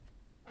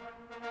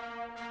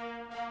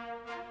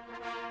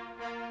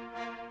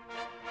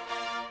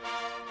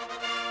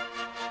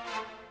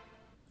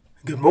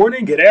Good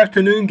morning, good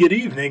afternoon, good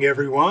evening,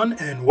 everyone,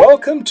 and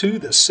welcome to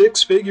the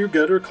Six Figure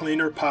Gutter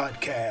Cleaner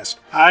Podcast.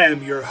 I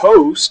am your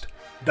host,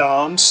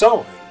 Don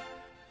Sulling.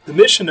 The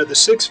mission of the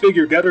Six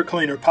Figure Gutter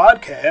Cleaner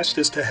Podcast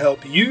is to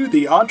help you,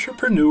 the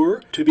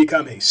entrepreneur, to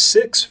become a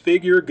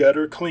six-figure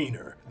gutter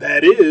cleaner.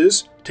 That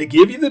is, to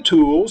give you the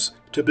tools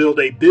to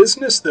build a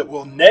business that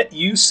will net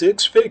you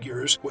six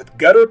figures with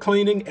gutter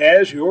cleaning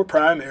as your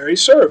primary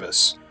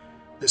service.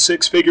 The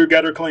Six Figure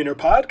Gutter Cleaner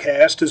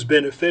Podcast is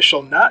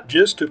beneficial not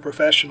just to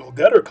professional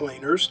gutter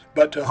cleaners,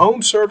 but to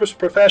home service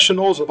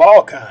professionals of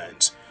all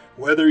kinds.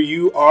 Whether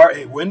you are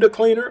a window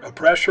cleaner, a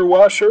pressure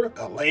washer,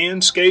 a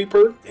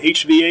landscaper,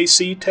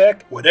 HVAC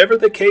tech, whatever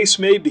the case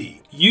may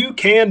be, you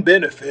can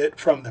benefit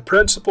from the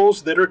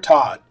principles that are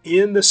taught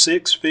in the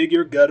Six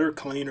Figure Gutter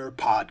Cleaner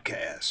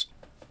Podcast.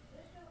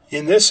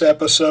 In this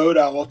episode,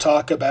 I will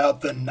talk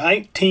about the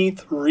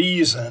 19th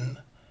reason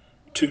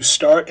to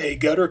start a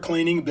gutter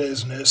cleaning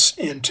business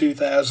in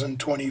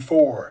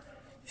 2024.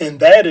 And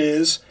that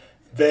is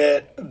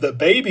that the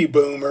baby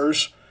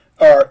boomers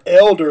are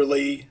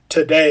elderly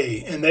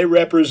today, and they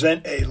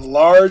represent a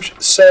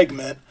large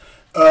segment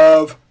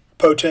of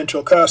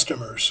potential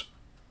customers.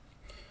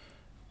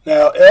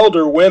 Now,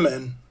 elderly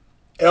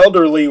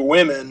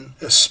women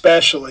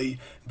especially,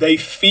 they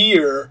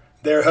fear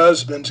their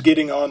husbands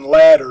getting on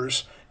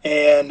ladders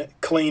and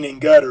cleaning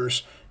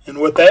gutters. And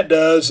what that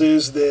does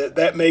is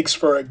that makes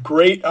for a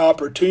great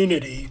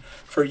opportunity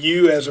for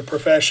you as a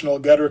professional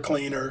gutter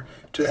cleaner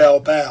to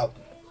help out.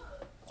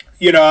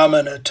 You know, I'm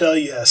going to tell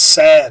you a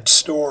sad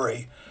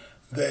story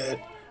that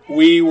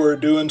we were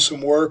doing some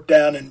work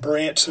down in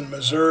Branson,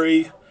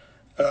 Missouri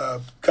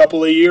a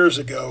couple of years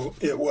ago.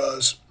 It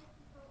was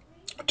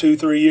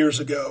 2-3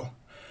 years ago.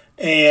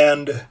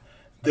 And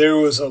there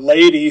was a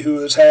lady who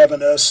was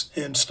having us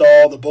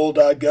install the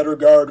Bulldog gutter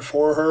guard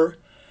for her.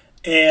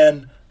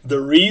 And the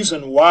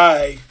reason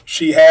why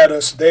she had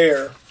us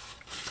there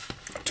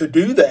to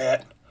do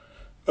that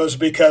was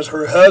because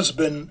her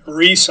husband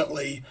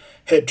recently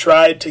had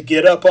tried to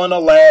get up on a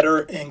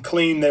ladder and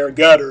clean their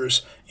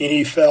gutters, and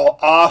he fell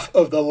off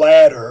of the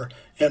ladder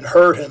and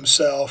hurt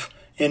himself,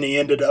 and he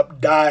ended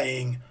up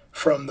dying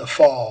from the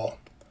fall.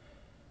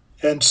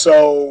 And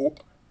so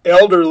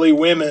elderly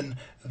women,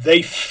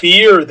 they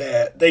fear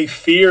that. They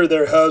fear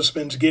their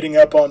husbands getting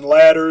up on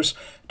ladders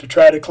to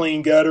try to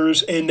clean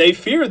gutters, and they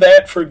fear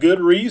that for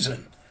good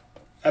reason.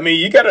 I mean,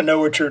 you got to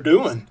know what you're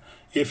doing.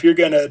 If you're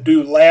going to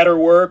do ladder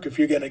work, if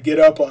you're going to get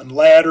up on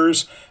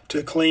ladders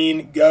to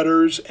clean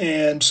gutters,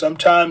 and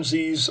sometimes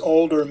these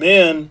older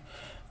men,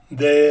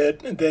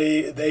 that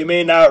they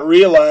may not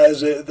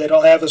realize that they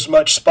don't have as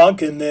much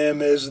spunk in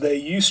them as they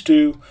used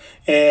to,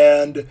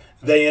 and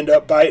they end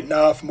up biting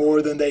off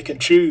more than they can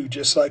chew,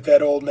 just like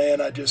that old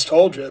man I just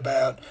told you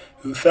about,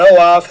 who fell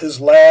off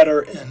his ladder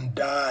and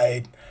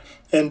died.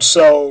 And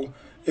so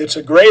it's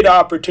a great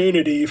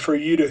opportunity for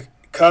you to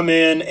come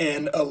in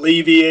and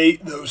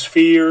alleviate those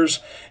fears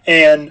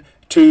and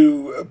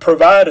to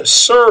provide a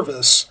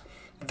service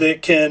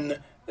that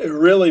can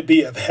really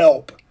be of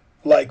help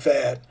like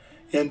that.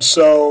 And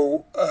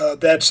so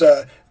that's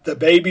the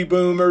baby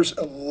boomers,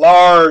 a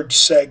large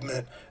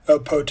segment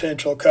of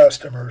potential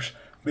customers,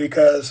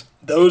 because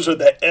those are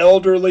the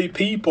elderly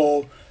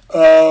people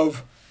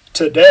of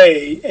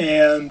today,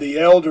 and the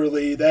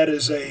elderly, that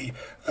is a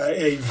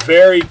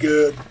very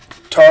good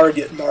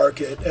target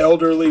market.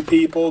 Elderly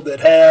people that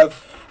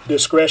have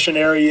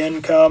discretionary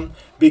income,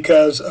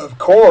 because of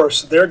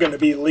course they're going to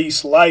be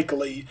least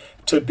likely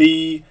to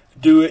be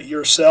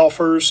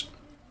do-it-yourselfers,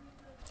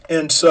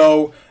 and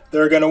so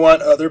they're going to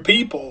want other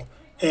people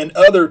and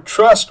other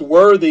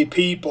trustworthy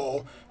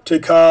people to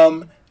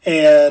come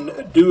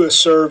and do a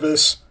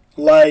service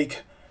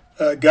like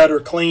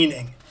gutter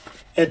cleaning.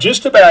 And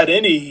just about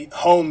any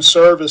home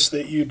service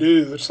that you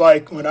do, it's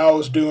like when I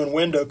was doing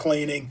window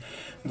cleaning,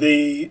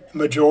 the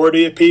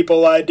majority of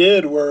people I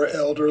did were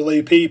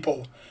elderly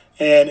people.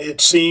 And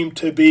it seemed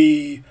to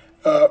be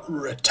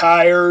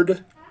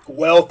retired,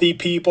 wealthy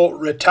people,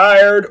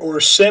 retired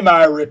or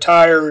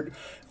semi-retired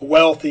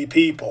wealthy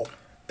people.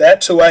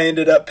 That's who I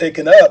ended up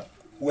picking up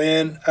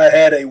when I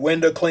had a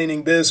window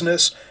cleaning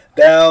business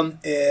down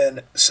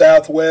in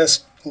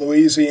southwest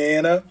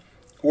Louisiana.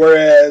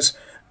 Whereas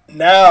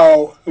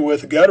now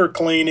with gutter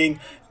cleaning,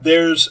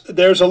 there's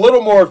a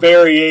little more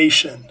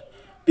variation,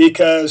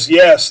 because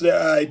yes,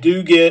 I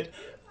do get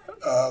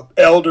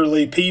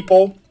elderly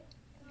people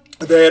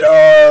that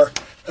are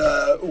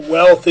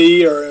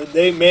wealthy, or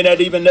they may not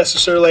even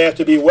necessarily have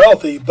to be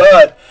wealthy,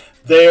 but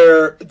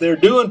they're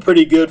doing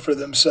pretty good for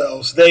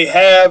themselves. They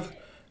have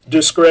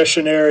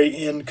discretionary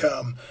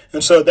income,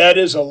 and so that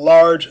is a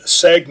large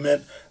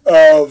segment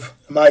of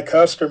my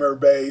customer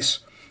base.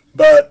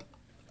 But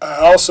I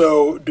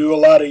also do a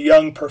lot of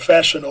young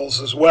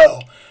professionals as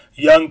well.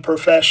 Young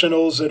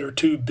professionals that are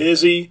too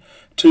busy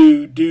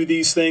to do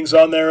these things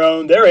on their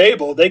own.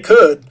 They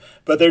could,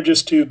 but they're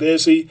just too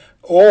busy.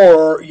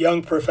 Or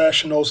young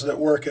professionals that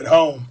work at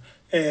home.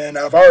 And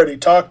I've already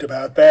talked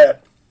about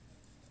that.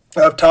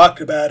 I've talked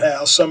about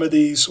how some of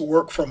these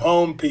work from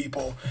home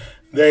people,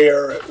 They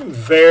are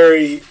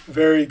very,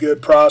 very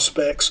good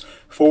prospects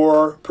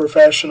for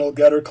professional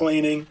gutter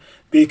cleaning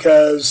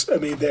because,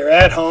 they're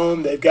at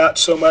home, they've got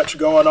so much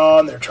going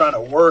on, they're trying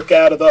to work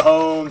out of the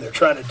home, they're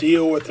trying to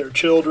deal with their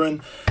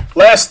children.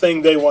 Last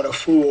thing they want to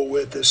fool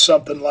with is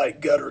something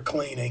like gutter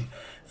cleaning.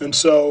 And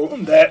so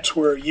that's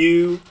where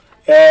you,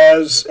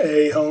 as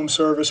a home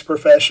service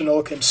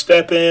professional, can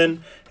step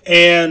in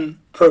and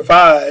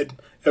provide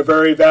a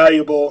very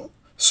valuable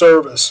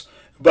service.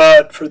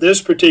 But for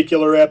this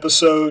particular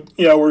episode,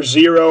 we're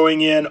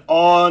zeroing in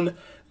on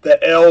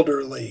the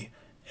elderly.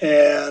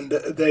 And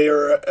they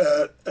are,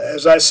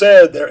 as I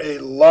said, they're a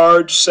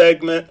large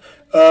segment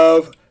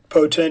of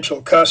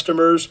potential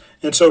customers.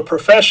 And so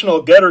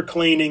professional gutter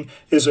cleaning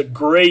is a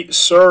great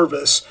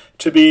service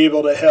to be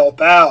able to help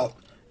out,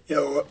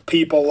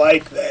 people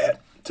like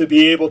that, to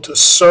be able to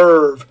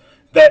serve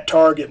that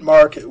target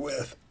market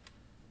with.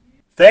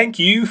 Thank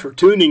you for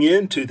tuning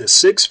in to the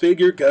Six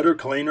Figure Gutter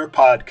Cleaner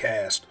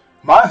podcast.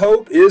 My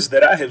hope is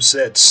that I have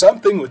said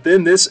something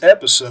within this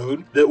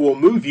episode that will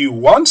move you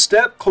one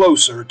step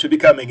closer to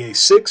becoming a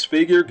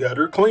six-figure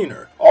gutter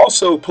cleaner.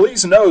 Also,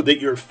 please know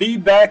that your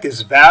feedback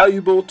is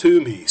valuable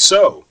to me.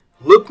 So,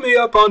 look me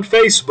up on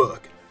Facebook,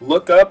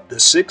 look up the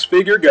Six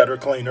Figure Gutter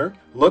Cleaner,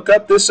 look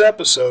up this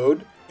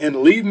episode, and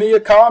leave me a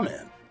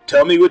comment.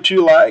 Tell me what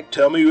you like,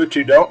 tell me what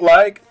you don't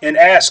like, and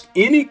ask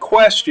any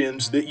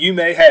questions that you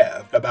may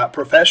have about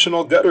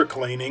professional gutter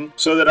cleaning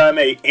so that I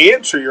may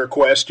answer your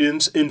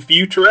questions in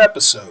future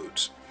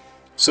episodes.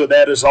 So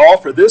that is all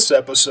for this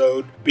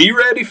episode. Be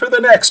ready for the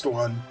next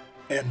one,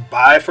 and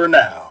bye for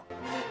now.